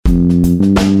All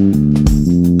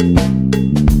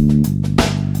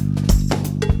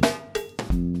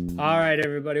right,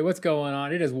 everybody, what's going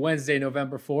on? It is Wednesday,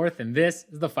 November 4th, and this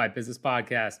is the Fight Business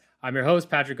Podcast. I'm your host,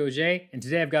 Patrick Auger, and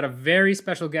today I've got a very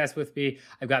special guest with me.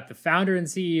 I've got the founder and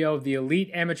CEO of the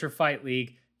Elite Amateur Fight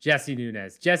League, Jesse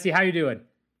Nunez. Jesse, how you doing?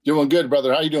 Doing good,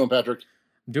 brother. How you doing, Patrick?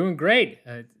 I'm doing great.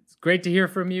 It's great to hear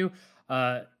from you.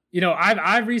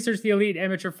 I've researched the Elite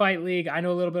Amateur Fight League. I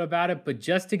know a little bit about it, but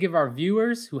just to give our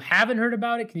viewers who haven't heard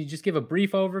about it, can you just give a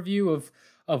brief overview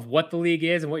of what the league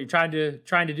is and what you're trying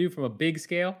to do from a big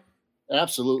scale?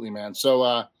 Absolutely, man. So,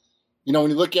 when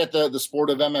you look at the sport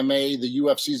of MMA, the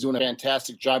UFC is doing a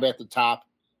fantastic job at the top.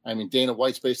 I mean, Dana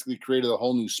White's basically created a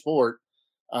whole new sport,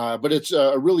 but it's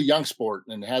a really young sport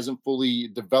and hasn't fully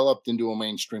developed into a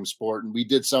mainstream sport. And we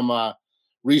did some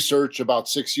research about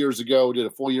 6 years ago, did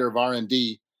a full year of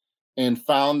R&D, and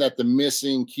found that the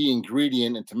missing key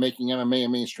ingredient into making MMA a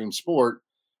mainstream sport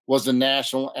was the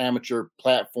national amateur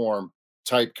platform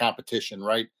type competition,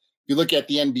 right? If you look at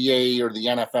the NBA or the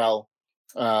NFL,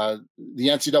 the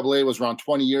NCAA was around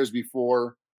 20 years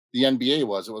before the NBA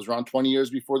was. It was around 20 years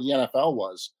before the NFL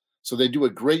was. So they do a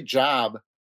great job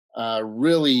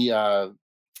really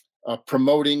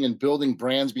promoting and building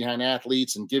brands behind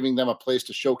athletes and giving them a place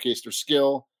to showcase their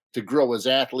skill, to grow as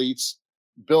athletes,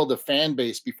 build a fan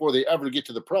base before they ever get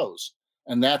to the pros.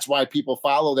 And that's why people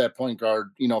follow that point guard,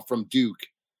 from Duke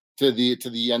to the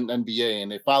NBA,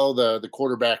 and they follow the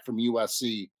quarterback from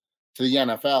USC to the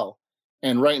NFL.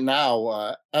 And right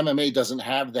now, MMA doesn't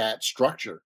have that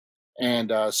structure.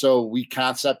 And so we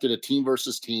concepted a team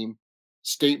versus team,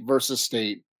 state versus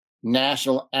state,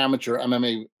 national amateur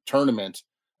MMA tournament,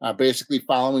 basically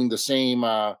following the same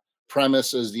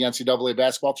premise as the NCAA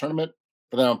basketball tournament,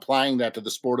 but then applying that to the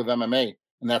sport of MMA.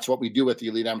 And that's what we do at the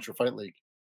Elite Amateur Fight League.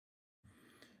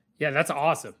 Yeah, that's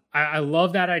awesome. I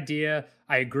love that idea.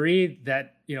 I agree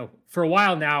that, for a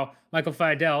while now, Michael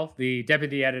Fidel, the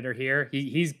deputy editor here,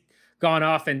 he's gone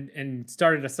off and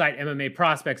started a site,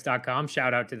 MMAprospects.com.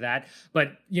 Shout out to that.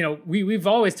 But, we've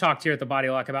always talked here at the Body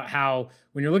Lock about how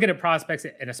when you're looking at prospects,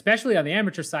 and especially on the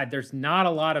amateur side, there's not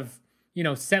a lot of,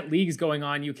 set leagues going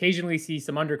on. You occasionally see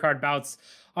some undercard bouts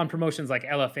on promotions like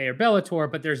LFA or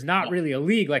Bellator, but there's not really a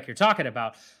league like you're talking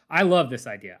about. I love this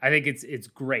idea. I think it's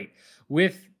great.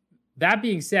 With that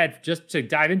being said, just to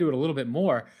dive into it a little bit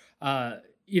more,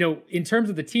 in terms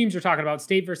of the teams you're talking about,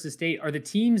 state versus state, are the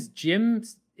teams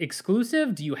gyms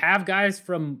exclusive? Do you have guys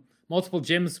from multiple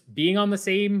gyms being on the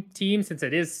same team since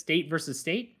it is state versus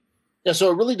state? Yeah,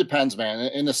 so it really depends, man.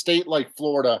 In a state like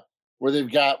Florida, where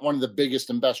they've got one of the biggest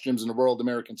and best gyms in the world,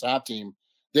 American Top Team,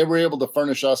 they were able to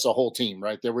furnish us a whole team,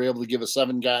 right? They were able to give us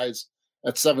 7 guys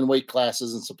at 7 weight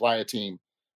classes and supply a team.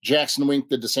 Jackson Wink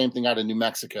did the same thing out of New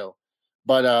Mexico.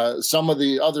 But some of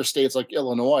the other states like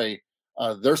Illinois,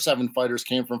 their 7 fighters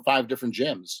came from 5 different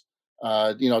gyms.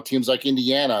 Teams like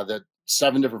Indiana, that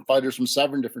 7 different fighters from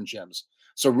 7 different gyms.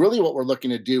 So really what we're looking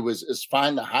to do is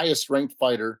find the highest ranked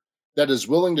fighter that is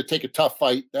willing to take a tough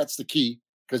fight. That's the key,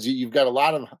 because you've got a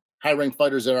lot of high ranked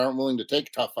fighters that aren't willing to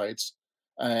take tough fights,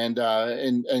 and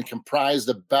comprise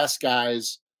the best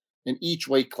guys in each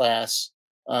weight class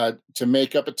to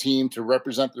make up a team to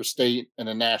represent their state in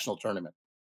a national tournament.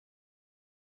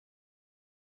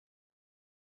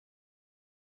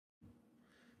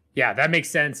 Yeah, that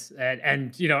makes sense.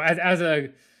 And as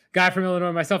a guy from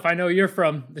Illinois myself, I know you're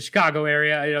from the Chicago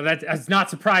area. That's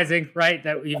not surprising, right?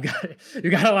 That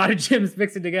you've got a lot of gyms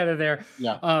mixing together there.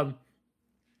 Yeah.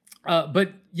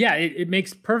 But yeah, it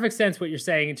makes perfect sense what you're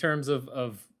saying in terms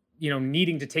of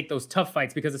needing to take those tough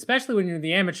fights, because especially when you're in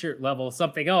the amateur level,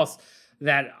 something else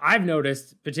that I've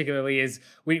noticed particularly is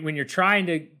when you're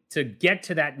trying to get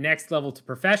to that next level to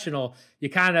professional, you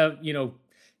kind of,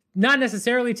 not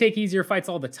necessarily take easier fights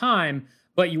all the time,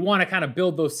 but you want to kind of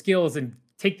build those skills and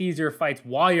take the easier fights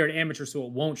while you're an amateur so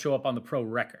it won't show up on the pro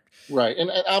record. Right. And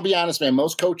I'll be honest, man,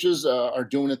 most coaches are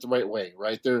doing it the right way,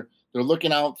 right? They're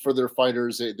looking out for their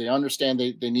fighters. They understand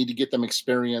they need to get them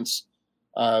experience.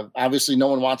 Obviously, no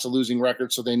one wants a losing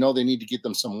record, so they know they need to get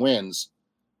them some wins.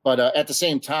 But at the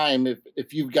same time,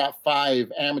 if you've got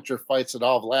 5 amateur fights that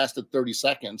all have lasted 30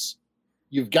 seconds,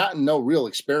 you've gotten no real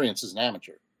experience as an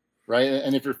amateur. Right.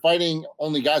 And if you're fighting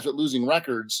only guys with losing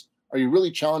records, are you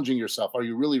really challenging yourself? Are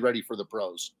you really ready for the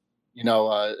pros? In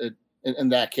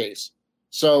that case.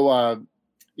 So,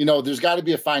 there's got to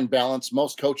be a fine balance.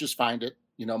 Most coaches find it.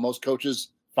 Most coaches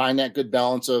find that good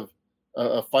balance of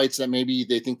fights that maybe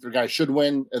they think their guys should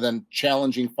win, and then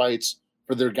challenging fights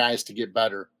for their guys to get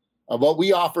better. What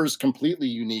we offer is completely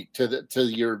unique to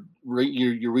your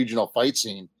regional fight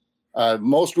scene.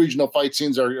 Most regional fight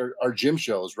scenes are gym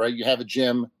shows, right? You have a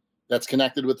gym that's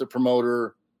connected with the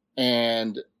promoter.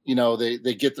 and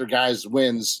they get their guys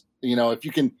wins. If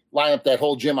you can line up that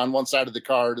whole gym on one side of the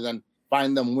card and then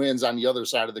find them wins on the other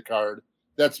side of the card,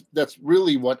 that's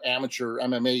really what amateur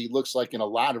MMA looks like in a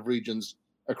lot of regions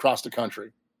across the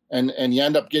country. And you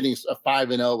end up getting a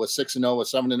 5-0, a 6-0,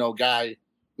 a 7-0 guy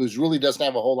who's really doesn't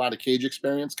have a whole lot of cage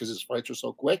experience because his fights are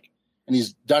so quick, and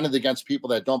he's done it against people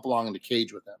that don't belong in the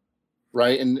cage with him,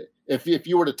 right? And if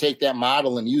you were to take that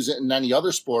model and use it in any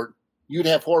other sport, you'd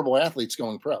have horrible athletes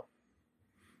going pro,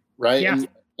 right? Yeah.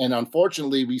 And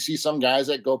unfortunately, we see some guys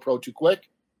that go pro too quick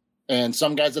and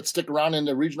some guys that stick around in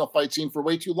the regional fight scene for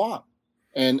way too long.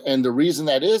 And the reason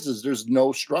that is there's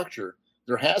no structure.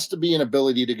 There has to be an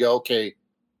ability to go, okay,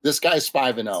 this guy's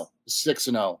 5-0,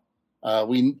 6-0.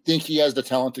 We think he has the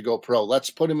talent to go pro.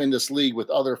 Let's put him in this league with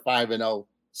other 5-0,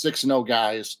 6-0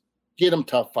 guys, get him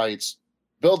tough fights,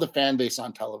 build a fan base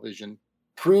on television,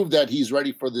 prove that he's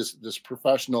ready for this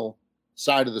professional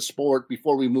side of the sport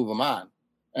before we move him on.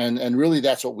 And really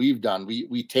that's what we've done.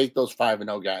 We take those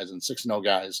 5-0 guys and 6-0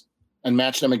 guys and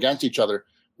match them against each other.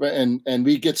 And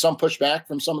we get some pushback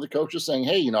from some of the coaches saying,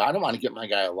 hey, I don't want to get my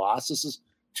guy a loss. This is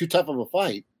too tough of a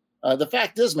fight. The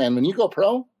fact is, man, when you go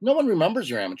pro, no one remembers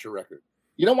your amateur record.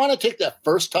 You don't want to take that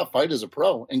first tough fight as a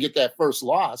pro and get that first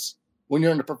loss when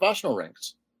you're in the professional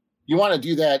ranks. You want to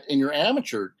do that in your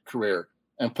amateur career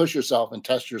and push yourself and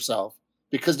test yourself,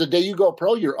 because the day you go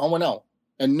pro, you're 0-0.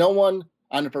 And no one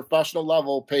on the professional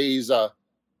level pays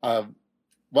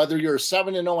whether you're a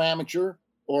 7-0 amateur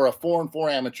or a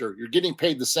 4-4 amateur, you're getting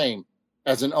paid the same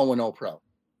as an 0-0 pro.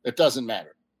 It doesn't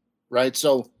matter, right?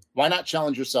 So why not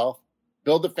challenge yourself,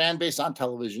 build the fan base on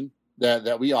television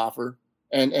that we offer,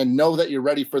 and know that you're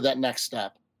ready for that next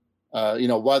step,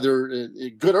 whether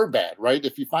good or bad, right?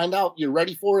 If you find out you're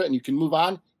ready for it and you can move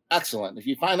on, excellent. If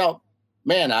you find out,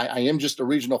 man, I am just a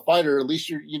regional fighter, at least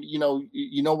you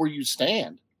know where you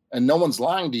stand, and no one's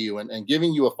lying to you and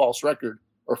giving you a false record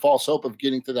or false hope of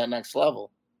getting to that next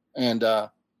level. And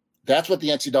that's what the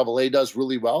NCAA does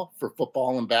really well for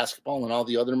football and basketball and all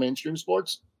the other mainstream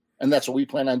sports. And that's what we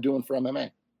plan on doing for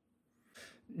MMA.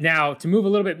 Now, to move a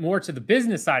little bit more to the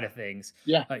business side of things,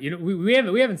 yeah, we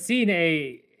haven't seen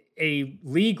a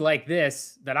league like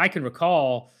this that I can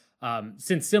recall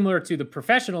since similar to the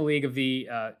professional league of the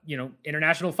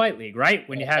International Fight League, right?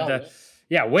 When you had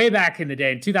way back in the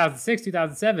day in 2006,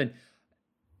 2007,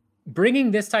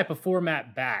 bringing this type of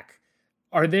format back.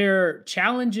 Are there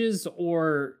challenges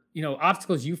or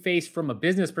obstacles you face from a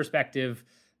business perspective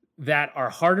that are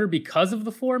harder because of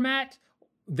the format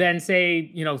than,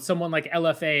 say, someone like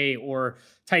LFA or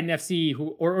Titan FC,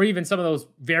 or even some of those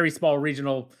very small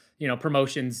regional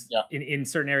promotions in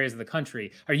certain areas of the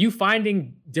country? Are you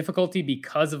finding difficulty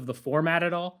because of the format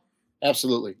at all?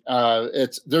 Absolutely.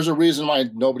 There's a reason why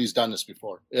nobody's done this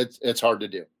before. It's hard to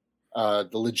do. The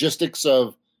logistics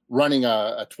of running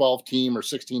a 12-team or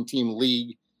 16-team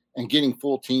league and getting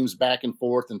full teams back and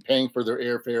forth and paying for their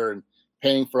airfare and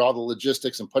paying for all the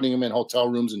logistics and putting them in hotel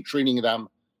rooms and treating them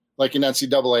like an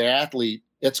NCAA athlete,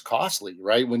 it's costly,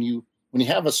 right? When you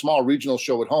have a small regional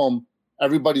show at home,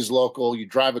 everybody's local. You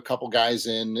drive a couple guys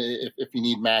in if you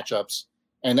need matchups,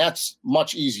 and that's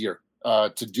much easier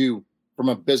to do from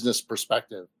a business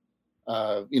perspective.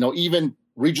 Even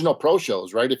regional pro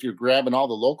shows, right? If you're grabbing all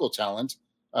the local talent,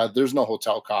 there's no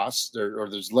hotel costs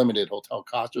there's limited hotel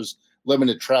costs. There's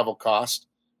limited travel costs.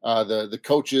 The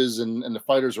coaches and the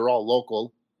fighters are all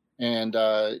local, and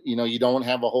you don't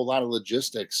have a whole lot of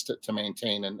logistics to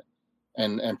maintain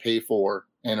and pay for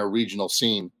in a regional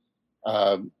scene.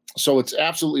 So it's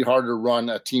absolutely hard to run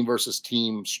a team versus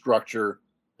team structure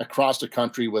across the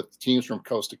country with teams from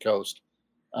coast to coast.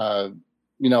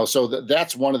 So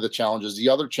that's one of the challenges. The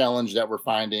other challenge that we're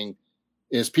finding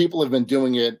is people have been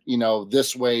doing it,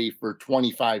 this way for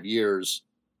 25 years,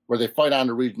 where they fight on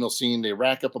the regional scene, they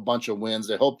rack up a bunch of wins,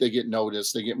 they hope they get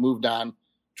noticed, they get moved on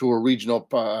to a regional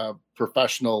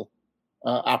professional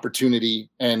opportunity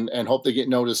and hope they get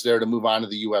noticed there to move on to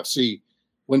the UFC.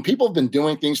 When people have been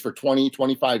doing things for 20,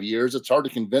 25 years, it's hard to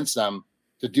convince them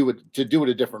to do it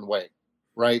a different way,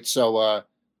 right? So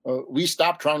we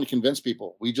stopped trying to convince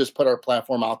people. We just put our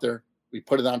platform out there. We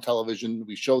put it on television.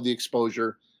 We show the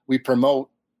exposure. We promote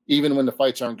even when the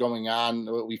fights aren't going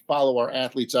on. We follow our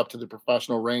athletes up to the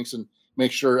professional ranks and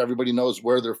make sure everybody knows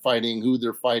where they're fighting, who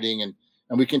they're fighting, and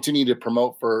we continue to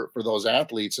promote for those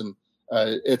athletes. And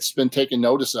it's been taken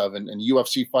notice of. And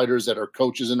UFC fighters that are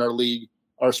coaches in our league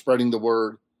are spreading the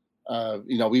word.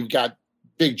 We've got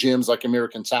big gyms like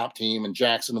American Top Team and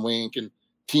Jackson Wink and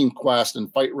Team Quest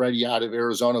and Fight Ready out of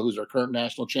Arizona, who's our current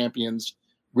national champions,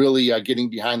 really getting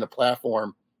behind the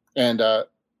platform. And,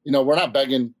 we're not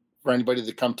begging for anybody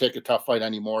to come take a tough fight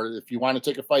anymore. If you want to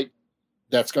take a fight,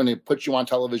 that's going to put you on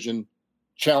television,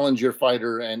 challenge your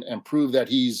fighter, and prove that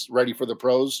he's ready for the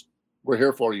pros, we're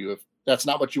here for you. If that's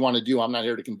not what you want to do, I'm not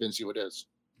here to convince you it is.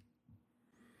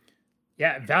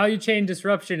 Yeah, value chain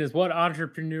disruption is what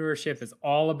entrepreneurship is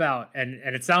all about. And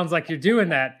it sounds like you're doing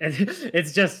that. And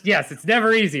it's just, yes, it's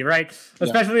never easy, right?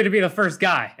 Especially to be the first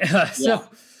guy.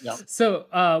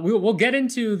 We'll get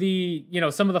into the,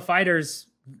 some of the fighters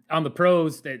on the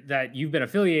pros that you've been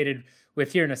affiliated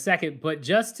with here in a second. But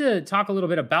just to talk a little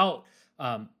bit about,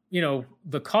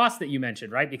 the cost that you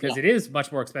mentioned, right? Because it is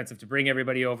much more expensive to bring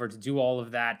everybody over to do all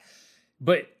of that.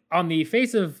 But on the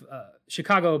Face of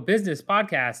Chicago Business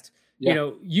podcast,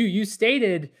 you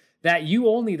stated that you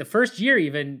only the first year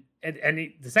even,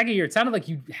 and the second year, it sounded like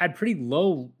you had pretty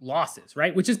low losses,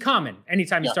 right? Which is common.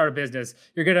 Anytime you start a business,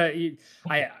 you're few.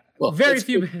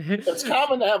 It's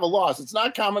common to have a loss. It's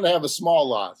not common to have a small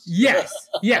loss. Yes,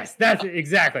 that's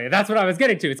exactly. That's what I was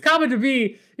getting to. It's common to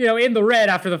be, in the red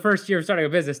after the first year of starting a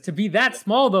business. To be that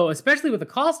small, though, especially with the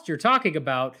cost you're talking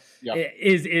about,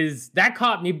 is that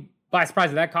caught me by surprise.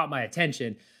 And that caught my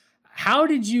attention. How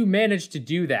did you manage to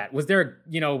do that? Was there,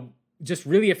 just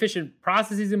really efficient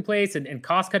processes in place and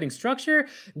cost-cutting structure?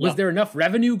 Was there enough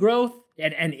revenue growth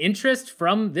and interest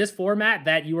from this format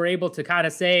that you were able to kind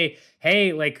of say,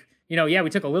 hey, we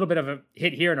took a little bit of a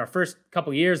hit here in our first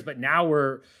couple of years, but now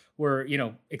we're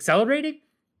accelerating?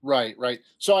 Right.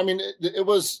 So, I mean, it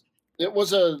was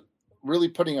a really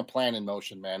putting a plan in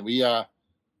motion, man.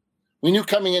 We knew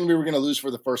coming in we were going to lose for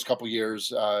the first couple of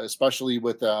years, especially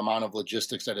with the amount of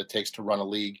logistics that it takes to run a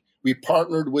league. We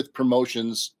partnered with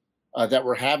promotions that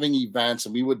were having events,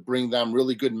 and we would bring them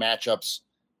really good matchups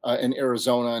in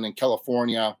Arizona and in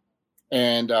California.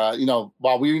 And,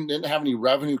 while we didn't have any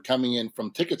revenue coming in from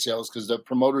ticket sales because the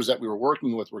promoters that we were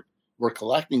working with were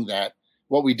collecting that,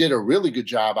 what we did a really good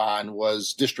job on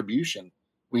was distribution.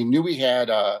 We knew we had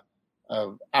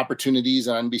opportunities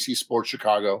on NBC Sports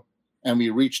Chicago. And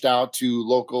we reached out to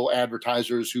local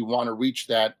advertisers who want to reach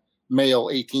that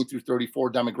male 18 through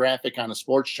 34 demographic on a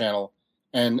sports channel.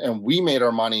 And we made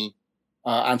our money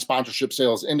on sponsorship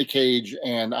sales in the cage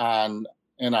and on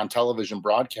television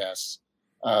broadcasts.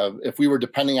 If we were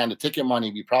depending on the ticket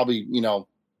money, we probably,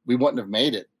 we wouldn't have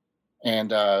made it.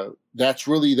 And that's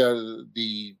really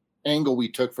the angle we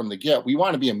took from the get. We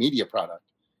want to be a media product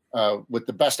with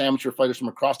the best amateur fighters from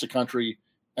across the country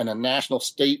and a national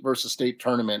state versus state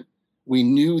tournament. We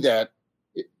knew that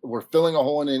we're filling a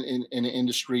hole in an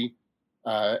industry,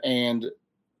 and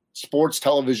sports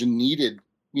television needed,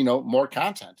 more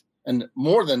content, and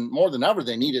more than ever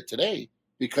they need it today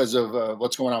because of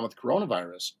what's going on with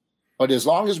coronavirus. But as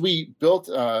long as we built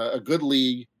a good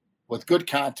league with good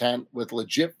content, with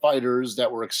legit fighters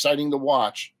that were exciting to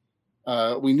watch,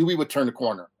 we knew we would turn the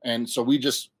corner. And so we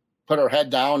just put our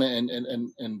head down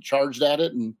and charged at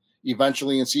it. And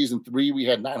eventually in season 3, we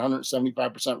had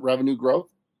 975% revenue growth.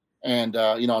 And,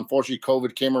 unfortunately,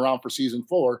 COVID came around for season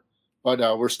 4,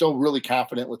 but we're still really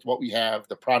confident with what we have,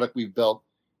 the product we've built.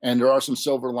 And there are some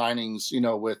silver linings,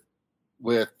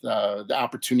 with the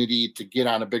opportunity to get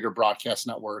on a bigger broadcast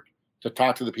network, to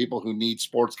talk to the people who need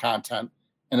sports content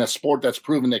and a sport that's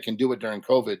proven they can do it during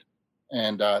COVID.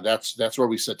 And that's where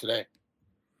we sit today.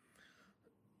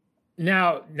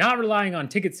 Now, not relying on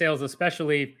ticket sales,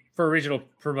 especially for original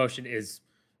promotion, is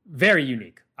very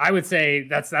unique. I would say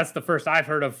that's the first I've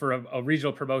heard of for a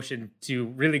regional promotion to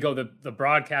really go the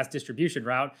broadcast distribution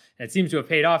route. And it seems to have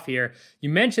paid off here. You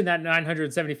mentioned that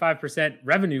 975%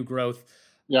 revenue growth.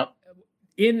 Yep.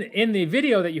 In the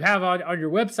video that you have on your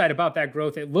website about that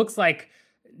growth, it looks like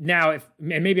now, and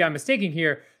maybe I'm mistaken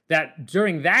here, that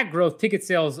during that growth, ticket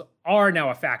sales are now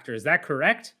a factor. Is that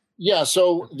correct? Yeah.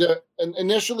 So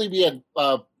initially we had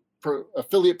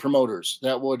affiliate promoters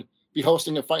that would be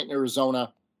hosting a fight in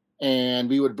Arizona, and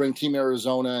we would bring Team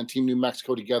Arizona and Team New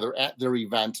Mexico together at their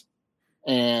event,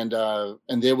 and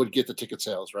they would get the ticket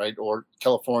sales, right, or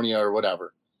California or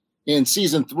whatever. In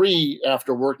season 3,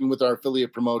 after working with our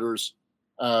affiliate promoters,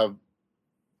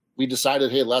 we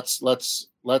decided, hey, let's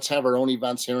have our own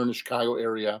events here in the Chicago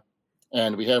area,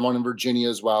 and we had one in Virginia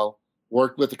as well.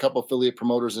 Worked with a couple affiliate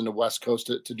promoters in the West Coast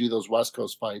to do those West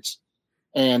Coast fights,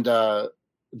 and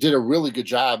did a really good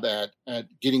job at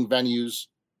getting venues,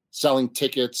 selling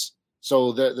tickets.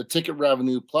 So the ticket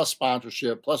revenue plus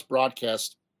sponsorship plus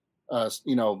broadcast,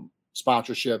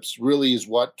 sponsorships really is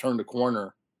what turned the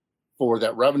corner for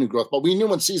that revenue growth. But we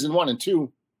knew in season 1 and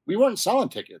 2, we weren't selling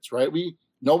tickets, right?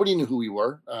 Nobody knew who we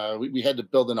were. We had to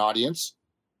build an audience.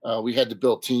 We had to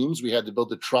build teams. We had to build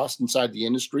the trust inside the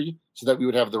industry so that we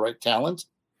would have the right talent.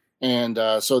 And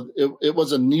so it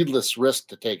was a needless risk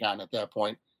to take on at that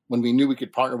point when we knew we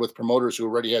could partner with promoters who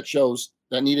already had shows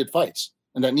that needed fights.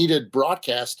 and that needed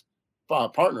broadcast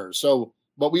partners. So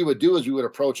what we would do is we would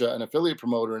approach an affiliate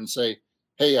promoter and say,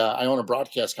 hey, I own a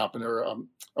broadcast company or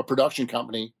a production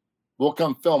company. We'll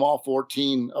come film all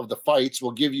 14 of the fights.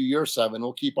 We'll give you your 7.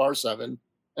 We'll keep our 7,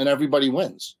 and everybody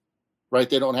wins, right?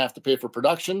 They don't have to pay for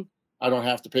production. I don't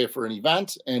have to pay for an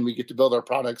event, and we get to build our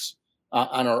products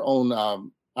on our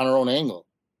own angle.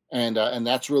 And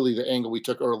that's really the angle we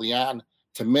took early on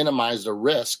to minimize the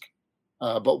risk.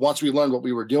 But once we learned what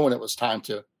we were doing, it was time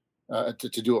to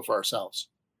do it for ourselves.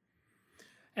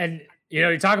 And,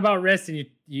 you talk about risk, and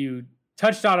you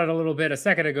touched on it a little bit a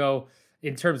second ago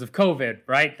in terms of COVID,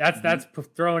 right? That's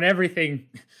throwing everything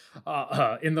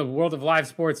in the world of live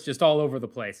sports just all over the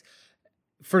place.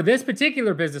 For this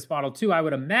particular business model too, I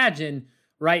would imagine,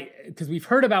 right? Because we've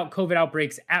heard about COVID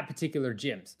outbreaks at particular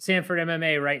gyms. Sanford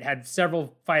MMA, right, had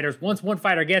several fighters. Once one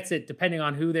fighter gets it, depending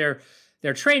on who they're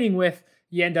training with,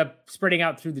 you end up spreading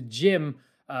out through the gym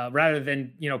rather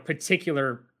than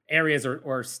particular areas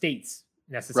or states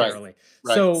necessarily.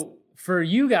 Right. So for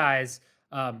you guys,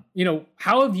 how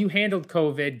have you handled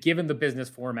COVID given the business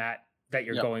format that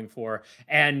you're going for?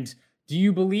 And do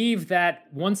you believe that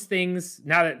once things,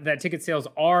 now that ticket sales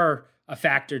are a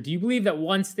factor, do you believe that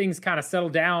once things kind of settle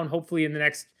down, hopefully in the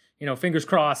next, fingers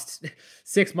crossed,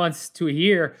 6 months to a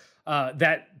year,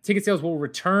 that ticket sales will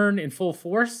return in full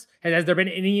force? Has there been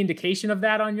any indication of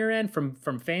that on your end from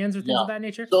fans or things of that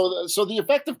nature? So the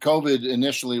effect of COVID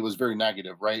initially was very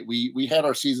negative, right? We had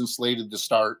our season slated to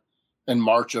start in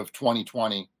March of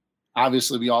 2020.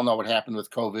 Obviously, we all know what happened with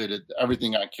COVID.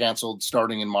 Everything got canceled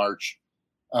starting in March.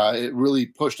 It really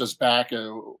pushed us back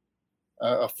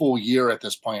a full year at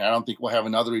this point. I don't think we'll have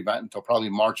another event until probably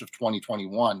March of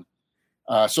 2021.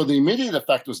 So the immediate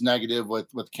effect was negative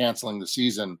with canceling the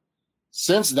season.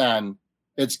 Since then,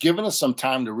 it's given us some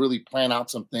time to really plan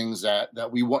out some things that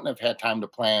we wouldn't have had time to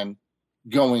plan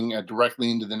going directly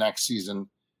into the next season.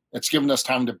 It's given us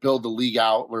time to build the league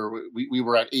out where we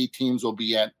were at 8 teams. We'll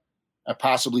be at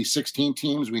possibly 16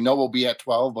 teams. We know we'll be at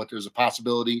 12, but there's a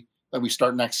possibility that we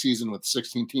start next season with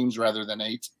 16 teams rather than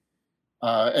 8.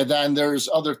 And then there's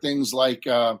other things like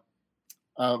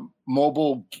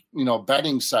mobile,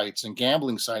 betting sites and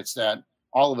gambling sites that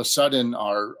all of a sudden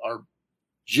are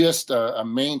just a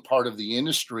main part of the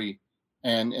industry,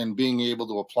 and being able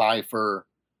to apply for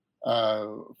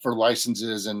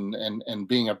licenses and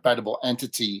being a bettable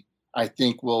entity, I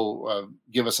think will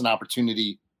give us an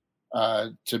opportunity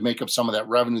to make up some of that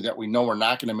revenue that we know we're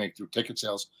not going to make through ticket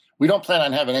sales. We don't plan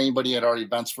on having anybody at our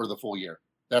events for the full year.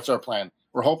 That's our plan.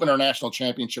 We're hoping our national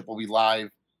championship will be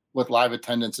live with live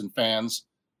attendance and fans,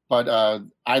 but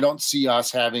I don't see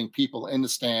us having people in the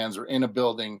stands or in a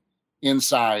building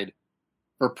inside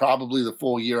for probably the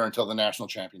full year until the national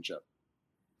championship.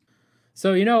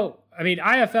 So,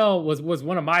 IFL was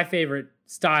one of my favorite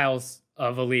styles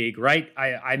of a league, right?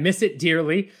 I miss it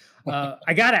dearly.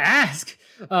 I got to ask,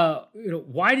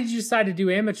 why did you decide to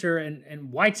do amateur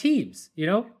and why teams?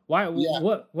 Why? Yeah.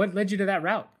 What led you to that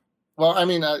route? Well,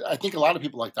 I think a lot of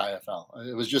people liked IFL.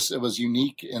 It was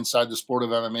unique inside the sport of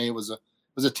MMA. It was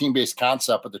a team-based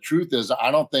concept, but the truth is,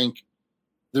 I don't think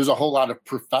there's a whole lot of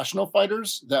professional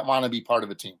fighters that want to be part of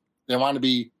a team. They want to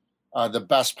be the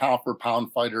best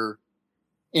pound-for-pound fighter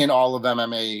in all of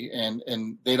MMA,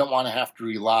 and they don't want to have to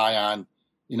rely on,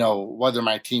 whether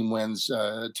my team wins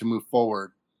to move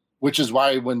forward. Which is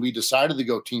why when we decided to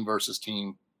go team versus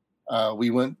team, we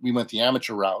went the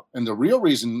amateur route. And the real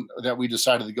reason that we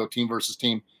decided to go team versus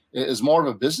team is more of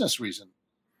a business reason.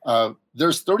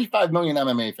 There's 35 million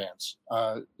MMA fans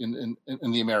in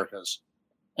the Americas,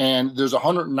 and there's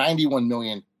 191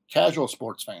 million casual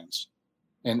sports fans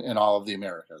in all of the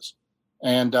Americas.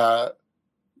 And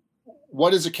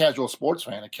what is a casual sports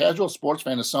fan? A casual sports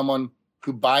fan is someone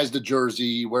who buys the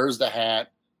jersey, wears the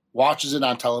hat, watches it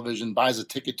on television, buys a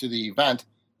ticket to the event,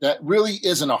 that really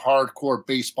isn't a hardcore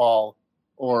baseball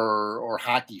or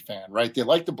hockey fan, right? They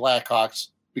like the Blackhawks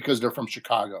because they're from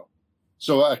Chicago.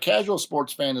 So a casual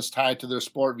sports fan is tied to their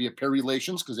sport via peer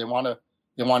relations because they want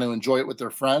to enjoy it with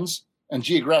their friends, and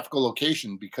geographical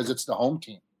location because it's the home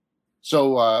team.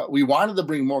 So we wanted to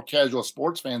bring more casual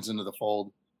sports fans into the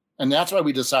fold, and that's why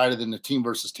we decided in the team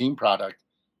versus team product,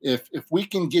 if we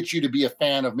can get you to be a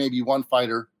fan of maybe one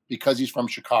fighter because he's from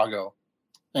Chicago,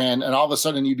 and all of a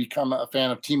sudden you become a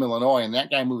fan of Team Illinois, and that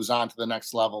guy moves on to the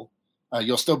next level,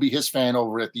 you'll still be his fan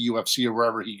over at the UFC or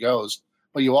wherever he goes,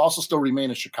 but you'll also still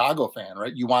remain a Chicago fan,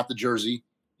 right? You want the jersey,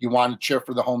 you want to cheer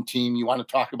for the home team, you want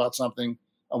to talk about something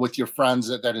with your friends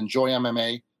that enjoy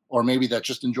MMA, or maybe that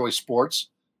just enjoy sports.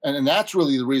 And that's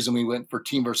really the reason we went for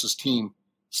team versus team,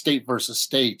 state versus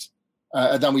state.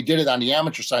 And then we did it on the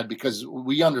amateur side because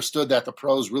we understood that the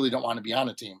pros really don't want to be on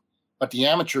a team. But the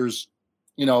amateurs,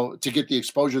 to get the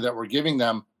exposure that we're giving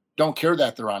them, don't care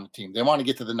that they're on the team. They want to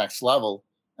get to the next level.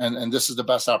 And this is the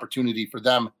best opportunity for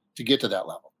them to get to that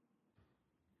level.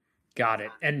 Got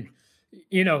it. And,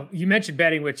 you mentioned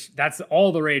betting, which that's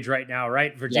all the rage right now,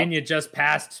 right? Virginia just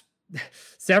passed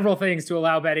several things to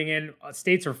allow betting in.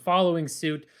 States are following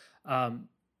suit.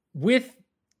 With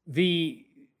the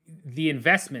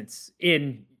investments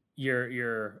in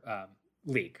your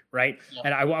league, right? Yeah.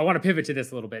 And I want to pivot to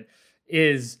this a little bit.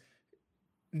 Is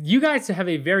you guys have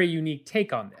a very unique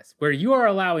take on this, where you are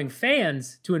allowing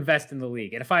fans to invest in the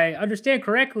league. And if I understand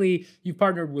correctly, you've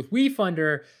partnered with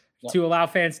WeFunder to allow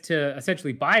fans to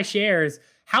essentially buy shares.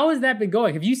 How has that been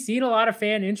going? Have you seen a lot of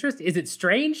fan interest? Is it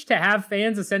strange to have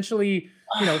fans essentially,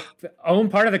 own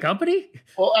part of the company?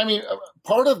 Well, I mean,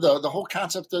 part of the whole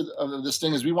concept of this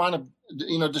thing is we want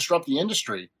to, disrupt the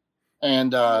industry.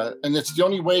 And it's the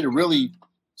only way to really,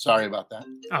 sorry about that.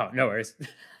 Oh, no worries.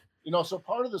 So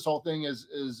part of this whole thing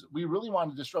is we really want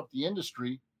to disrupt the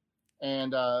industry.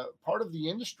 And part of the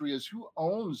industry is who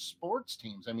owns sports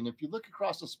teams. I mean, if you look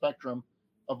across the spectrum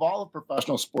of all of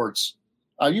professional sports,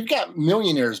 you've got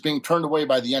millionaires being turned away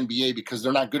by the NBA because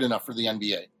they're not good enough for the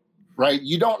NBA, right?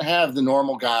 You don't have the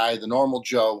normal guy, the normal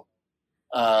Joe,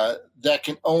 that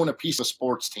can own a piece of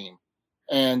sports team.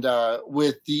 And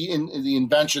with the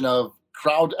invention of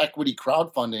crowd equity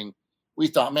crowdfunding, we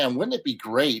thought, man, wouldn't it be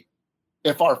great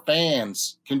if our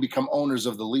fans can become owners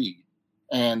of the league?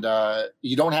 And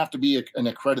you don't have to be an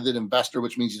accredited investor,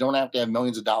 which means you don't have to have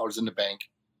millions of dollars in the bank.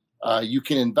 You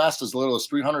can invest as little as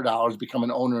 $300, become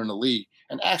an owner in the league,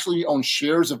 and actually own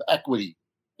shares of equity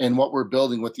in what we're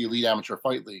building with the Elite Amateur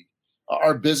Fight League.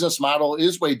 Our business model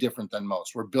is way different than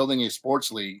most. We're building a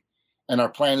sports league, and our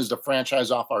plan is to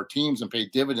franchise off our teams and pay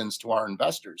dividends to our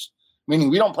investors, meaning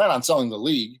we don't plan on selling the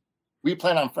league. We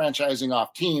plan on franchising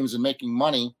off teams and making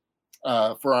money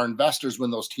for our investors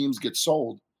when those teams get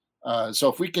sold. So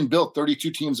if we can build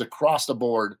 32 teams across the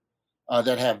board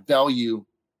that have value,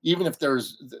 even if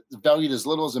there's valued as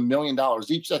little as $1 million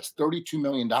each, that's $32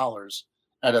 million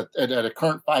at a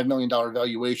current $5 million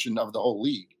valuation of the whole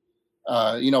league.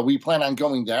 We plan on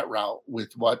going that route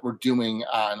with what we're doing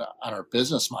on our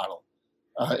business model.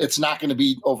 It's not going to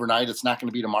be overnight. It's not going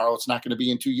to be tomorrow. It's not going to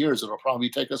be in 2 years. It'll probably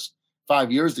take us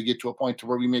 5 years to get to a point to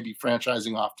where we may be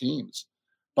franchising off teams.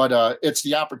 But it's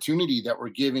the opportunity that we're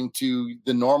giving to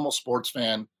the normal sports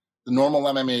fan, the normal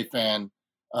MMA fan,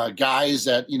 guys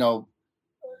that,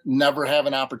 never have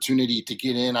an opportunity to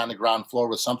get in on the ground floor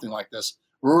with something like this.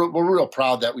 We're real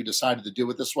proud that we decided to do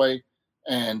it this way.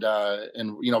 And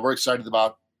we're excited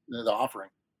about the offering.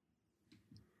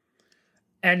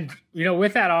 And,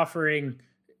 with that offering,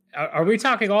 are we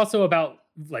talking also about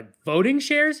like voting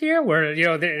shares here where,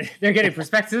 they're getting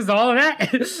prospectuses, all of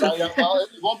that? Well, it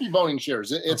won't be voting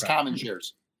shares. It's okay. Common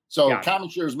shares. So common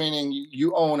shares, meaning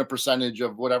you own a percentage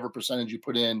of whatever percentage you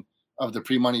put in of the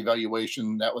pre-money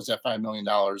valuation that was at $5 million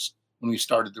when we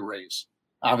started the raise.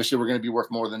 Obviously, we're going to be worth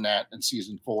more than that in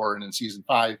season 4 and in season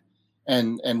 5.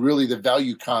 And really the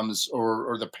value comes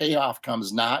or the payoff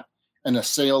comes not in a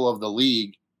sale of the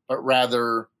league, but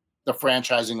rather the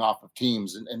franchising off of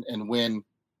teams. And when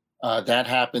that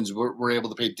happens, we're able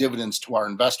to pay dividends to our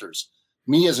investors.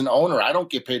 Me as an owner, I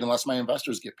don't get paid unless my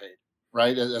investors get paid,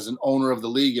 right? As an owner of the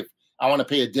league, if I want to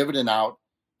pay a dividend out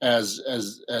as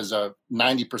a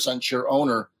 90% share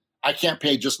owner, I can't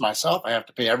pay just myself. I have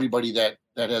to pay everybody that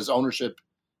has ownership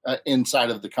inside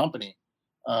of the company.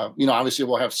 Obviously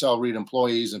we'll have salaried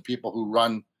employees and people who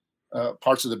run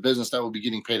parts of the business that will be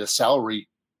getting paid a salary,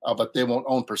 but they won't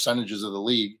own percentages of the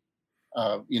league.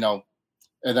 And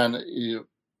then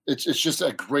it's just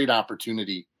a great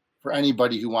opportunity for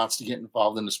anybody who wants to get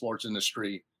involved in the sports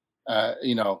industry.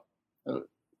 $300.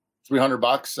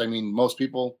 I mean, most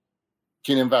people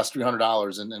can invest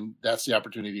 $300, and that's the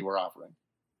opportunity we're offering.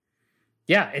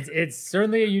 Yeah, it's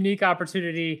certainly a unique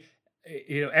opportunity.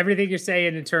 Everything you're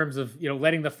saying in terms of,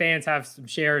 letting the fans have some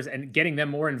shares and getting them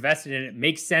more invested in it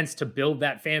makes sense to build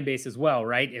that fan base as well,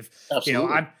 right?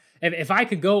 Absolutely. If I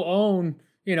could go own,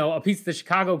 a piece of the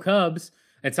Chicago Cubs,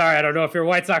 and sorry, I don't know if you're a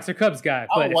White Sox or Cubs guy,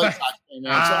 but White Sox fan,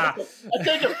 man. So I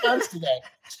take offense to that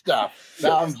stuff.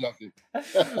 No, I'm joking.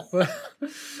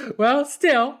 Well,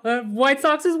 still, White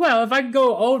Sox as well. If I could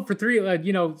go own for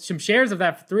some shares of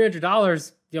that for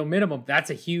 $300, minimum, that's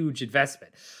a huge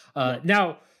investment.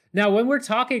 Now, when we're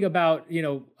talking about,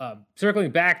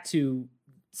 circling back to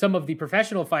some of the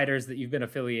professional fighters that you've been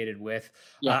affiliated with,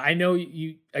 I know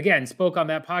you, again, spoke on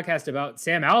that podcast about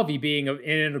Sam Alvey being an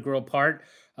integral part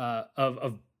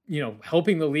of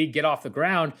helping the league get off the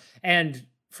ground. And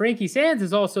Frankie Sands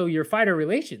is also your fighter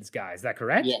relations guy. Is that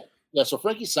correct? Yeah. So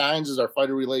Frankie Sands is our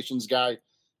fighter relations guy.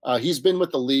 He's been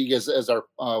with the league as our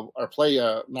play,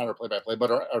 not our play-by-play,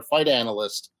 but our fight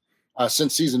analyst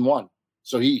since season one.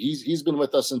 So he's been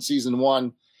with us since season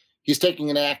one. He's taking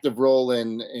an active role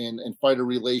in fighter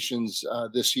relations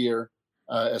this year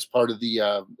as part of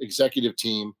the executive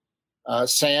team.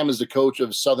 Sam is the coach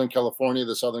of Southern California,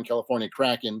 the Southern California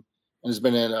Kraken, and has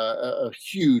been a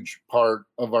huge part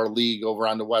of our league over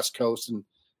on the West Coast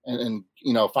and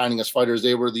finding us fighters.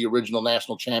 They were the original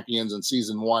national champions in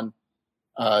season one.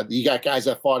 You got guys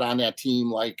that fought on that team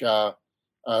like the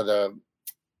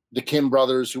Kim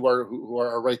brothers who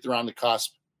are right there on the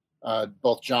cusp.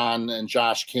 Both John and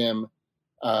Josh Kim.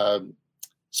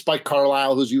 Spike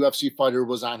Carlisle, who's a UFC fighter,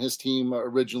 was on his team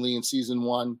originally in season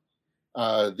one.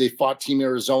 They fought Team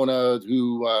Arizona,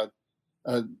 who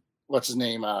what's his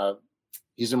name?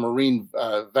 He's a Marine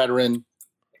veteran.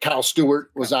 Kyle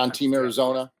Stewart was on Team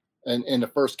Arizona in the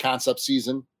first concept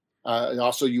season.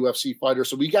 Also UFC fighter.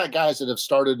 So we got guys that have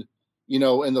started,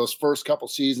 in those first couple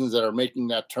seasons that are making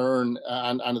that turn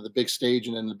onto the big stage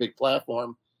and in the big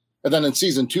platform. And then in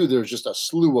season two, there's just a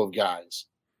slew of guys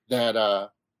that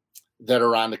are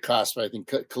on the cusp. I think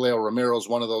Kaleo Romero is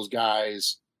one of those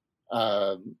guys.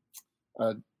 The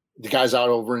guys out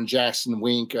over in Jackson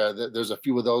Wink, there's a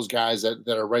few of those guys that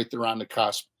are right there on the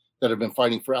cusp that have been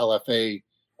fighting for LFA.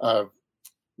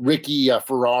 Ricky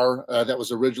Farrar, that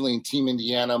was originally in Team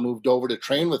Indiana, moved over to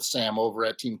train with Sam over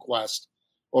at Team Quest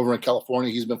over in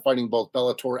California. He's been fighting both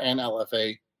Bellator and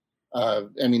LFA.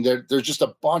 There's just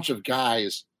a bunch of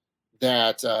guys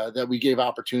that we gave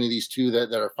opportunities to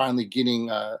that are finally getting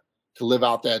to live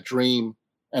out that dream.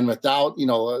 And without,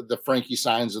 the Frankie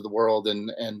Signs of the world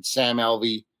and Sam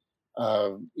Alvey,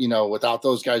 without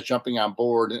those guys jumping on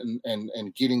board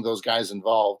and getting those guys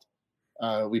involved,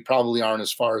 we probably aren't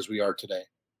as far as we are today.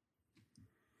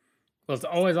 Well, it's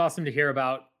always awesome to hear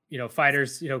about,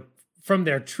 fighters, from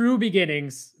their true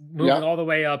beginnings, moving all the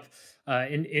way up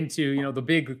into, the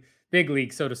big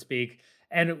league, so to speak.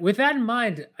 And with that in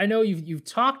mind, I know you've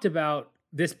talked about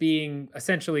this being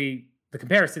essentially the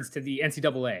comparisons to the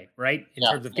NCAA, right? In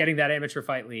terms of getting that amateur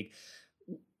fight league.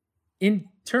 In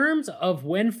terms of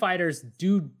when fighters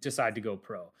do decide to go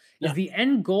pro, is the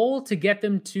end goal to get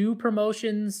them to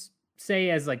promotions, say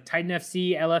as like Titan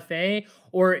FC, LFA,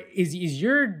 or is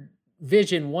your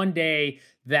vision one day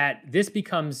that this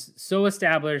becomes so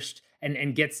established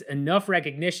and gets enough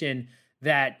recognition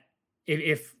that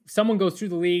if someone goes through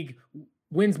the league,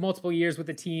 wins multiple years with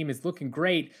the team, is looking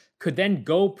great, could then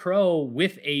go pro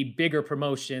with a bigger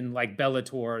promotion like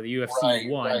Bellator or the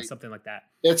UFC something like that?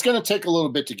 It's going to take a little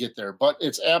bit to get there, but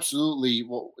it's absolutely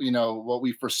what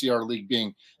we foresee our league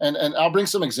being. And I'll bring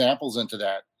some examples into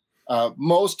that.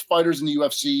 Most fighters in the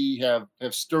UFC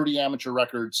have sturdy amateur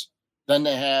records. Then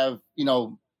they have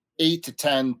 8 to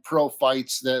 10 pro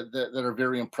fights that are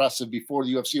very impressive before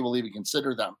the UFC will even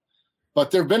consider them.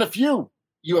 But there have been a few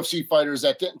UFC fighters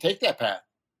that didn't take that path.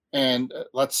 And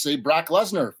let's say Brock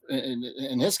Lesnar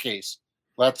in his case.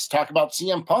 Let's talk about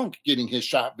CM Punk getting his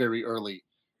shot very early.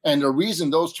 And the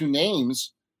reason those two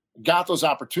names got those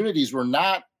opportunities were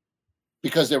not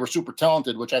because they were super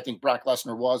talented, which I think Brock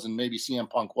Lesnar was and maybe CM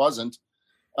Punk wasn't.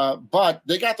 But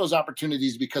they got those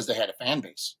opportunities because they had a fan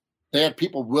base. They had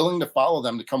people willing to follow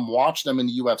them, to come watch them in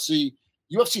the UFC.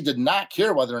 UFC did not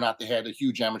care whether or not they had a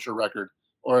huge amateur record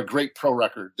or a great pro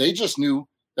record. They just knew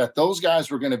that those guys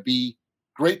were going to be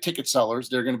great ticket sellers.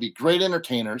 They're going to be great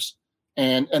entertainers,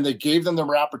 and they gave them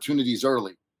their opportunities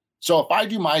early. So if I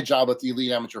do my job at the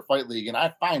Elite Amateur Fight League and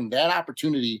I find that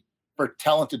opportunity for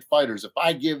talented fighters, if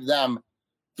I give them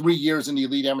 3 years in the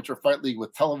Elite Amateur Fight League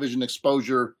with television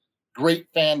exposure, great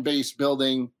fan base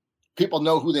building, people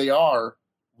know who they are,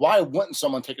 why wouldn't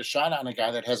someone take a shot on a guy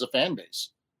that has a fan base?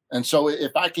 And so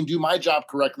if I can do my job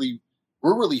correctly,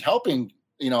 we're really helping,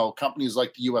 companies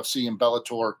like the UFC and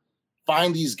Bellator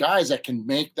find these guys that can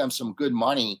make them some good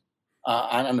money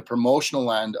on the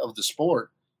promotional end of the sport.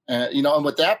 And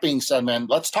with that being said, man,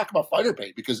 let's talk about fighter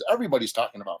pay, because everybody's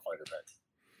talking about fighter pay.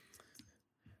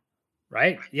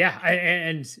 Right. Yeah.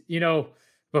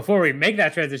 Before we make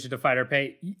that transition to fighter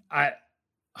pay,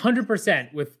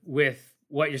 100% with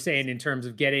what you're saying in terms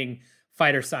of getting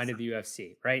fighters signed to the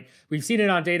UFC, right? We've seen it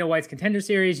on Dana White's Contender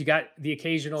Series. You got the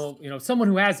occasional, someone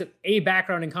who has a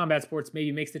background in combat sports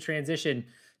maybe makes the transition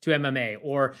to MMA,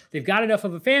 or they've got enough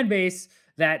of a fan base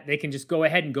that they can just go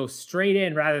ahead and go straight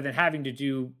in rather than having to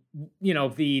do,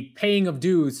 the paying of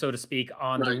dues, so to speak,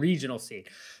 on the regional scene.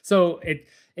 So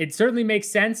it certainly makes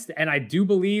sense. And I do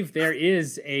believe there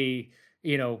is a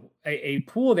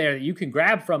pool there that you can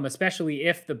grab from, especially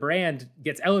if the brand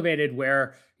gets elevated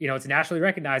where, it's nationally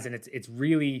recognized and it's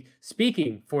really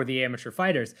speaking for the amateur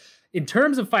fighters. In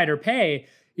terms of fighter pay,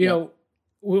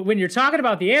 when you're talking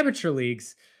about the amateur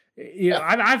leagues, you know,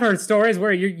 I've heard stories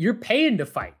where you're paying to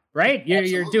fight, right?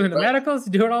 You're doing the medicals,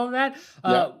 doing all of that.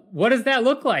 What does that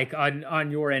look like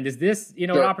on your end? Is this, you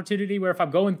know, an opportunity where if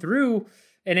I'm going through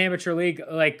an amateur league,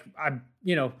 like I'm,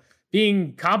 you know,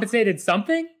 being compensated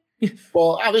something?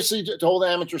 Well, obviously, to hold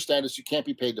amateur status, you can't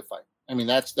be paid to fight. I mean,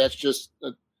 that's just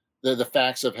the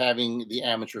facts of having the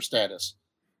amateur status.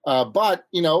 But,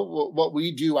 you know, what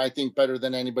we do, I think, better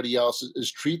than anybody else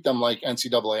is treat them like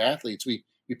NCAA athletes. We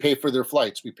pay for their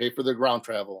flights. We pay for their ground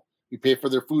travel. We pay for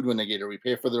their food when they get here. We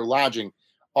pay for their lodging.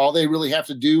 All they really have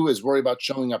to do is worry about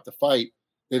showing up to fight.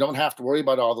 They don't have to worry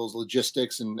about all those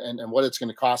logistics and what it's going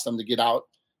to cost them to get out,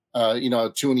 you know,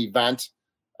 to an event.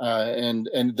 And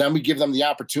then we give them the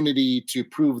opportunity to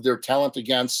prove their talent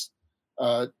against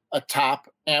a top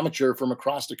amateur from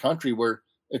across the country, where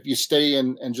if you stay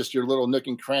in just your little nook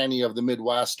and cranny of the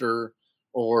Midwest or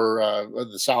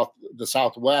the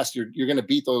Southwest, you're going to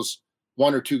beat those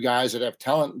one or two guys that have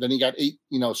talent. Then you got 8,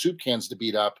 you know, soup cans to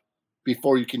beat up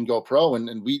before you can go pro.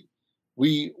 And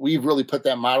we've really put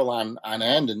that model on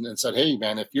end and said, hey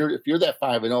man, if you're that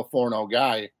 5-0, 4-0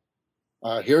 guy,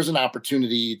 here's an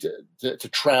opportunity to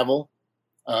travel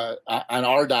on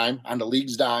our dime, on the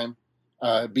league's dime,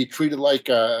 be treated like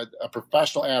a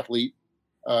professional athlete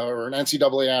or an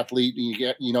NCAA athlete. And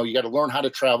you got to learn how to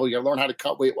travel. You got to learn how to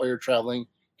cut weight while you're traveling. You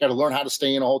got to learn how to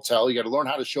stay in a hotel. You got to learn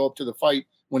how to show up to the fight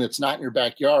when it's not in your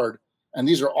backyard. And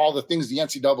these are all the things the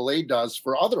NCAA does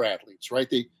for other athletes, right?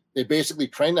 They basically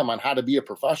train them on how to be a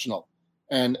professional.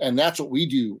 And that's what we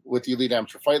do with the Elite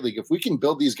Amateur Fight League. If we can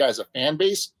build these guys a fan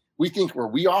base, we think where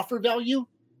we offer value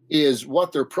is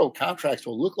what their pro contracts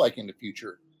will look like in the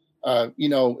future. You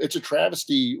know, it's a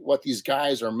travesty what these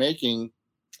guys are making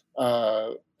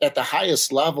at the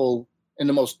highest level in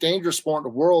the most dangerous sport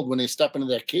in the world when they step into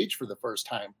that cage for the first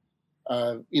time.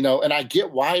 You know, and I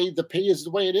get why the pay is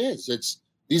the way it is. It's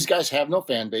these guys have no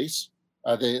fan base.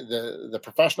 The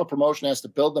professional promotion has to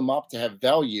build them up to have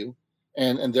value,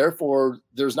 and therefore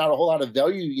there's not a whole lot of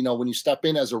value. You know, when you step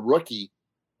in as a rookie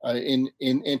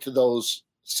into those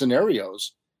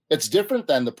scenarios, it's different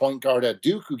than the point guard at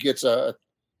Duke who gets a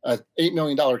 $8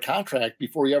 million contract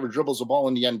before he ever dribbles a ball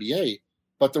in the NBA.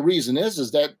 But the reason is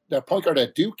that that point guard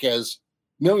at Duke has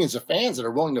millions of fans that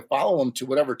are willing to follow him to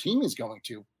whatever team he's going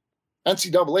to.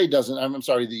 NCAA doesn't,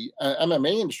 the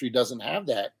MMA industry doesn't have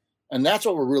that. And that's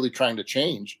what we're really trying to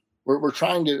change. We're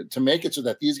trying to make it so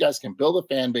that these guys can build a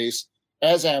fan base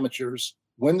as amateurs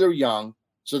when they're young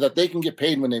so that they can get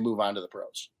paid when they move on to the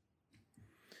pros.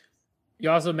 You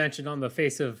also mentioned on the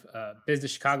Face of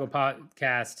Business Chicago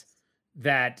podcast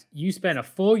that you spent a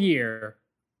full year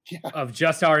of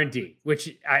just R&D,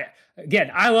 which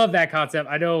I love that concept.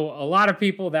 I know a lot of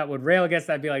people that would rail against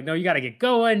that, be like, no, you got to get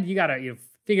going. You got to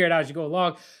figure it out as you go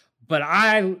along. But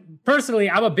I'm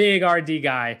a big R&D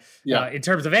guy in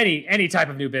terms of any type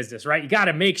of new business, right? You got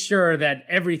to make sure that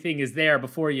everything is there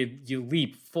before you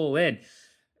leap full in.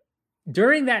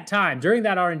 During that time, during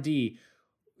that R&D,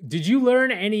 did you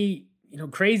learn any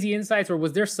crazy insights, or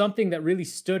was there something that really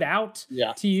stood out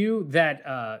to you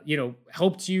that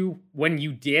helped you when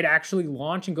you did actually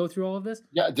launch and go through all of this?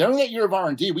 Yeah, during that year of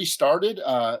R&D, we started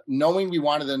knowing we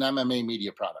wanted an MMA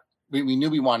media product. We knew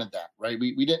we wanted that, right?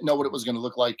 We didn't know what it was going to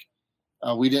look like.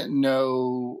 We didn't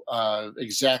know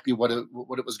exactly what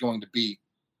it was going to be.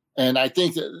 And I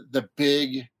think that the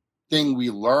big thing we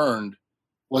learned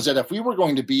was that if we were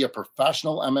going to be a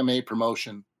professional MMA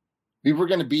promotion, we were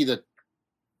going to be the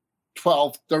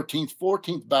 12th, 13th,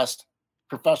 14th best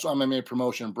professional MMA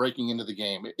promotion breaking into the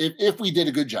game if we did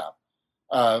a good job.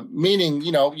 Meaning,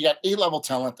 you got A-level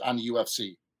talent on the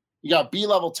UFC. You got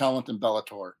B-level talent in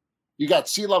Bellator. You got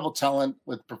C-level talent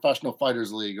with Professional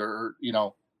Fighters League or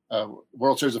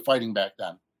World Series of Fighting back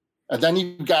then. And then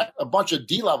you've got a bunch of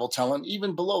D-level talent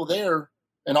even below there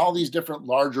in all these different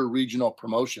larger regional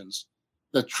promotions.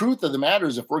 The truth of the matter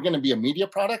is if we're going to be a media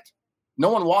product, no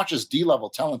one watches D-level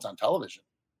talent on television.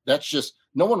 That's just,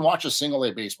 no one watches single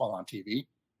A baseball on TV.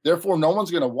 Therefore, no one's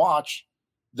going to watch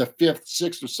the 5th,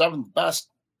 6th, or 7th best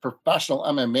professional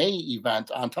MMA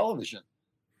event on television.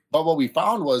 But what we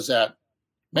found was that,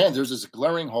 man, there's this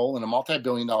glaring hole in a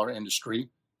multi-billion-dollar industry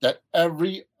that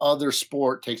every other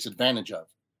sport takes advantage of.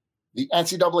 The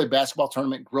NCAA basketball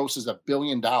tournament grosses $1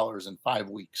 billion in 5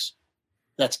 weeks.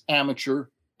 That's amateur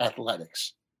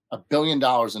athletics. $1 billion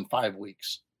in 5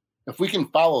 weeks. If we can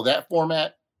follow that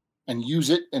format and use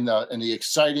it in the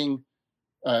exciting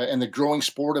and the growing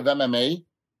sport of MMA,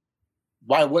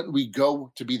 why wouldn't we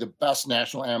go to be the best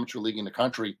national amateur league in the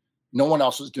country? No one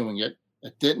else was doing it.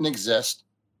 It didn't exist.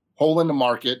 Hole in the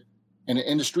market in an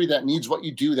industry that needs what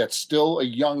you do, that's still a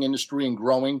young industry and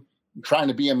growing. trying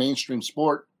to be a mainstream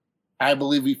sport. I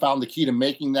believe we found the key to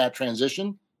making that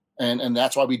transition. And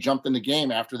that's why we jumped in the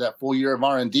game after that full year of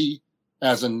R&D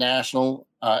as a national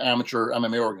amateur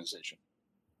MMA organization.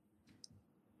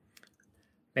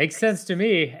 Makes sense to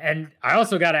me. And I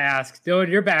also got to ask,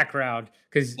 knowing your background,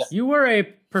 because you were a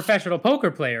professional poker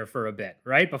player for a bit,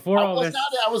 right? Before all this.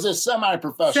 I was a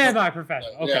semi-professional.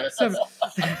 Semi-professional. Okay.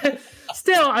 Yeah.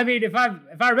 Still, I mean, if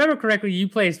I remember correctly, you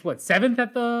placed what, 7th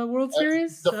at the World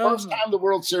Series? The first time the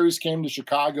World Series came to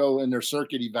Chicago in their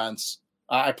circuit events,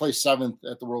 I placed 7th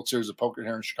at the World Series of Poker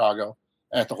here in Chicago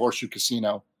at the Horseshoe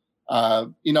Casino.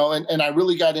 And I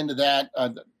really got into that.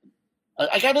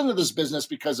 I got into this business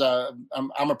because I'm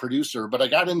a producer, but I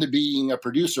got into being a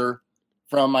producer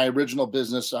from my original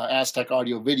business, Aztec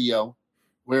Audio Video,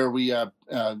 where we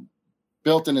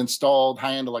built and installed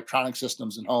high-end electronic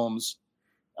systems in homes.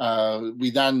 We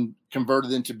then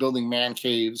converted into building man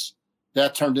caves.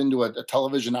 That turned into a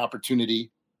television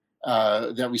opportunity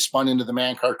that we spun into the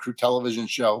Man Card Crew television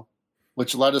show,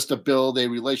 which led us to build a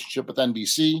relationship with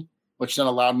NBC, which then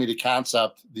allowed me to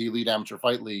concept the Elite Amateur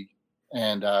Fight League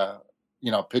and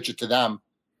pitch it to them.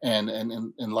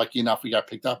 And lucky enough, we got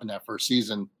picked up in that first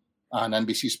season on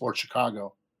NBC Sports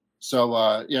Chicago.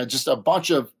 So, just a bunch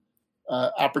of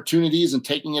opportunities and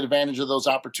taking advantage of those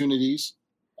opportunities.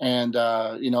 And,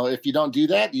 if you don't do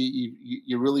that,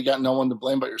 you really got no one to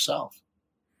blame but yourself.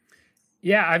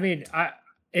 Yeah, I mean,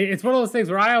 it's one of those things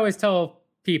where I always tell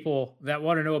people that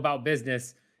want to know about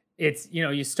business, it's,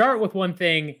 you start with one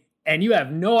thing and you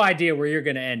have no idea where you're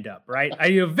going to end up, right?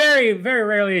 Very, very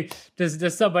rarely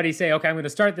does somebody say, okay, I'm going to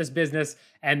start this business,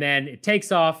 and then it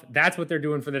takes off. That's what they're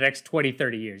doing for the next 20,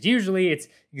 30 years. Usually it's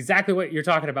exactly what you're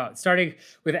talking about, starting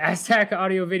with Aztec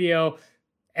Audio Video,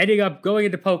 ending up going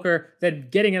into poker, then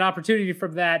getting an opportunity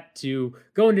from that to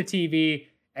go into TV,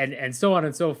 and so on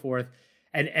and so forth.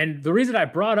 And the reason I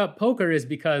brought up poker is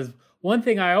because one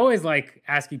thing I always like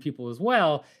asking people as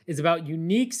well is about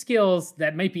unique skills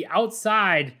that might be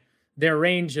outside their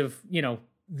range of,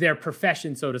 their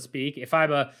profession, so to speak. If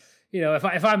I'm a,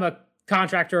 if I'm a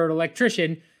contractor or an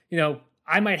electrician,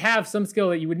 I might have some skill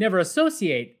that you would never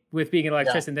associate with being an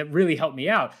electrician that really helped me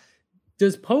out.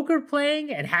 Does poker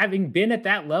playing and having been at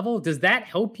that level, does that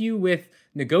help you with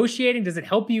negotiating? Does it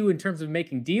help you in terms of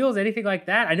making deals, anything like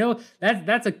that? I know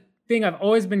that's a thing I've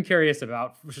always been curious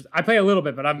about. I play a little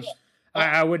bit, but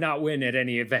I would not win at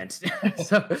any event.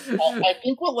 So I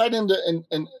think what led into,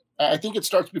 and I think it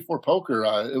starts before poker.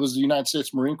 It was the United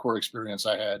States Marine Corps experience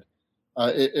I had.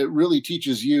 It really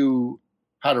teaches you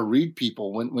how to read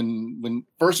people. When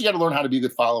first you got to learn how to be a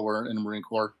good follower in the Marine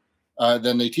Corps.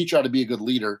 Then they teach you how to be a good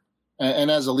leader.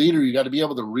 And as a leader, you got to be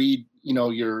able to read,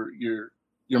 your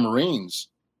Marines,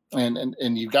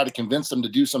 and you've got to convince them to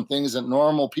do some things that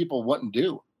normal people wouldn't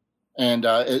do. And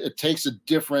it takes a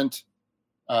different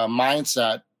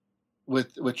mindset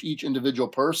with each individual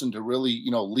person to really,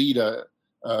 lead a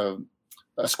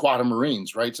squad of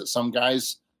Marines, right? So some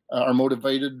guys are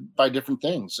motivated by different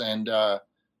things, and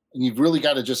you've really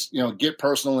got to just, get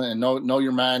personal and know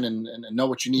your man and know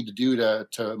what you need to do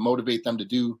to motivate them to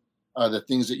do the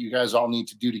things that you guys all need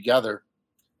to do together.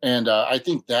 And I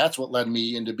think that's what led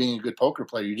me into being a good poker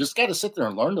player. You just got to sit there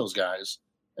and learn those guys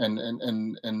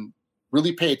and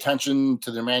really pay attention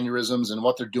to their mannerisms and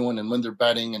what they're doing and when they're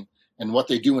betting and what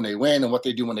they do when they win and what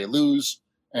they do when they lose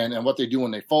and what they do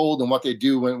when they fold and what they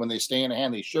do when they stay in a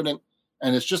hand they shouldn't.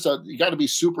 And it's just you got to be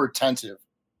super attentive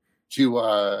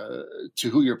to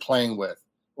who you're playing with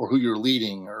or who you're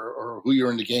leading or who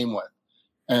you're in the game with.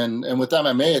 And with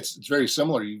MMA, it's very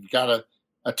similar. You've got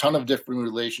a ton of different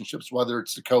relationships, whether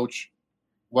it's the coach,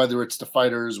 whether it's the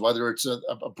fighters, whether it's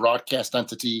a broadcast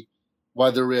entity,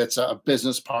 whether it's a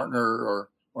business partner or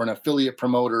an affiliate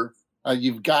promoter.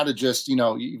 You've got to just,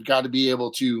 you've got to be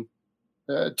able to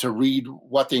read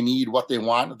what they need, what they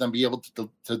want, and then be able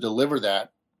to deliver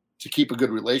that to keep a good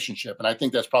relationship. And I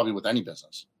think that's probably with any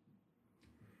business.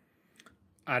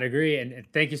 I'd agree. And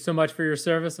thank you so much for your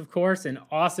service, of course, and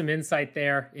awesome insight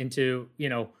there into,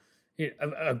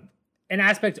 an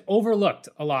aspect overlooked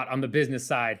a lot on the business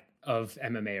side of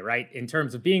MMA, right? In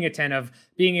terms of being attentive,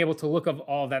 being able to look of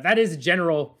all that. That is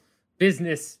general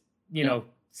business,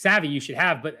 savvy you should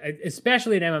have, but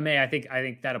especially in MMA, I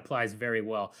think that applies very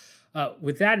well.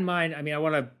 With that in mind, I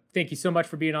want to thank you so much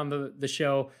for being on the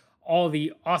show, all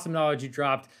the awesome knowledge you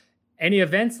dropped. Any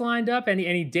events lined up?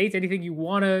 Any dates? Anything you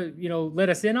want to let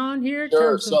us in on here?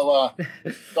 Sure. So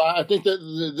I think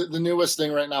that the newest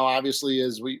thing right now, obviously,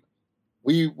 is we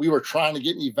were trying to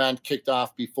get an event kicked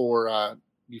off before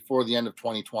the end of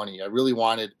 2020. I really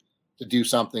wanted to do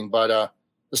something, but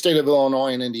the state of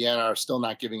Illinois and Indiana are still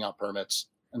not giving out permits,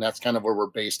 and that's kind of where we're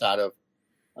based out of.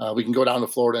 we can go down to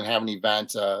Florida and have an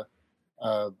event.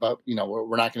 But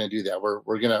we're not going to do that.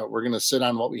 We're gonna sit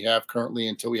on what we have currently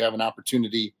until we have an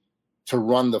opportunity to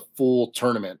run the full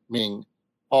tournament, meaning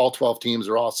all 12 teams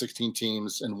or all 16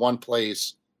 teams in one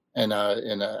place, and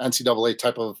in a NCAA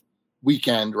type of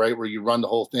weekend, right, where you run the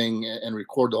whole thing and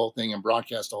record the whole thing and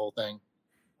broadcast the whole thing.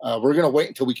 We're going to wait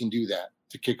until we can do that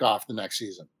to kick off the next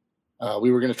season.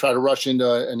 We were going to try to rush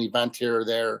into an event here or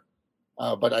there,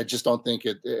 but I just don't think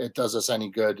it does us any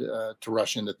good to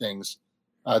rush into things.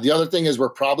 The other thing is we're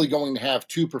probably going to have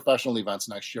 2 professional events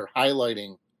next year,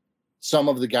 highlighting some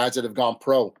of the guys that have gone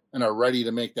pro and are ready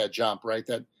to make that jump, right,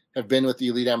 that have been with the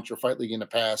Elite Amateur Fight League in the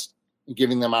past, and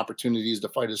giving them opportunities to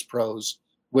fight as pros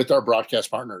with our broadcast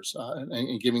partners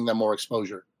and giving them more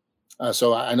exposure.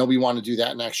 So I know we want to do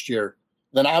that next year.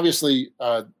 Then obviously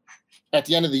at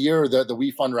the end of the year, the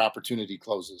WeFunder opportunity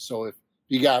closes. So if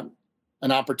you got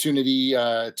an opportunity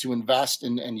to invest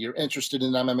and you're interested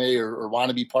in MMA or want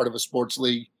to be part of a sports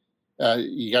league,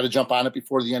 you got to jump on it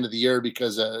before the end of the year,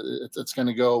 because it's going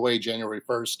to go away January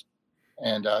 1st.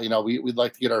 And, we'd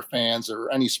like to get our fans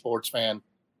or any sports fan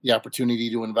the opportunity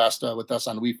to invest with us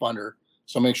on WeFunder.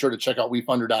 So make sure to check out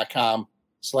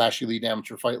WeFunder.com/Elite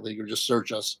Amateur Fight League, or just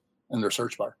search us in their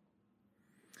search bar.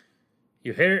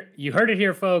 You heard it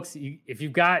here, folks. If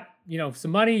you've got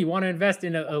some money, you want to invest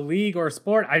in a league or a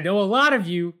sport. I know a lot of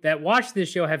you that watch this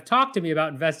show have talked to me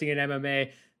about investing in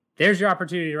MMA. There's your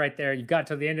opportunity right there. You've got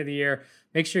till the end of the year.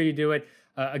 Make sure you do it.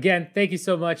 Again, thank you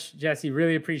so much, Jesse.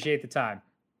 Really appreciate the time.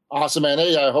 Awesome, man.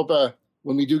 Hey, I hope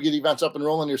when we do get events up and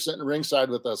rolling, you're sitting ringside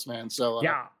with us, man. So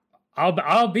yeah,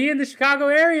 I'll be in the Chicago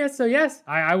area. So yes,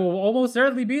 I will almost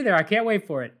certainly be there. I can't wait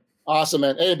for it. Awesome,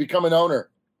 man. Hey, become an owner.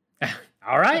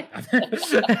 All right.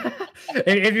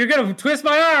 If you're gonna twist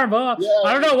my arm, I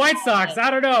don't know. White Sox.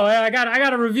 I don't know. I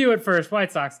got to review it first.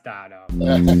 White Sox. No.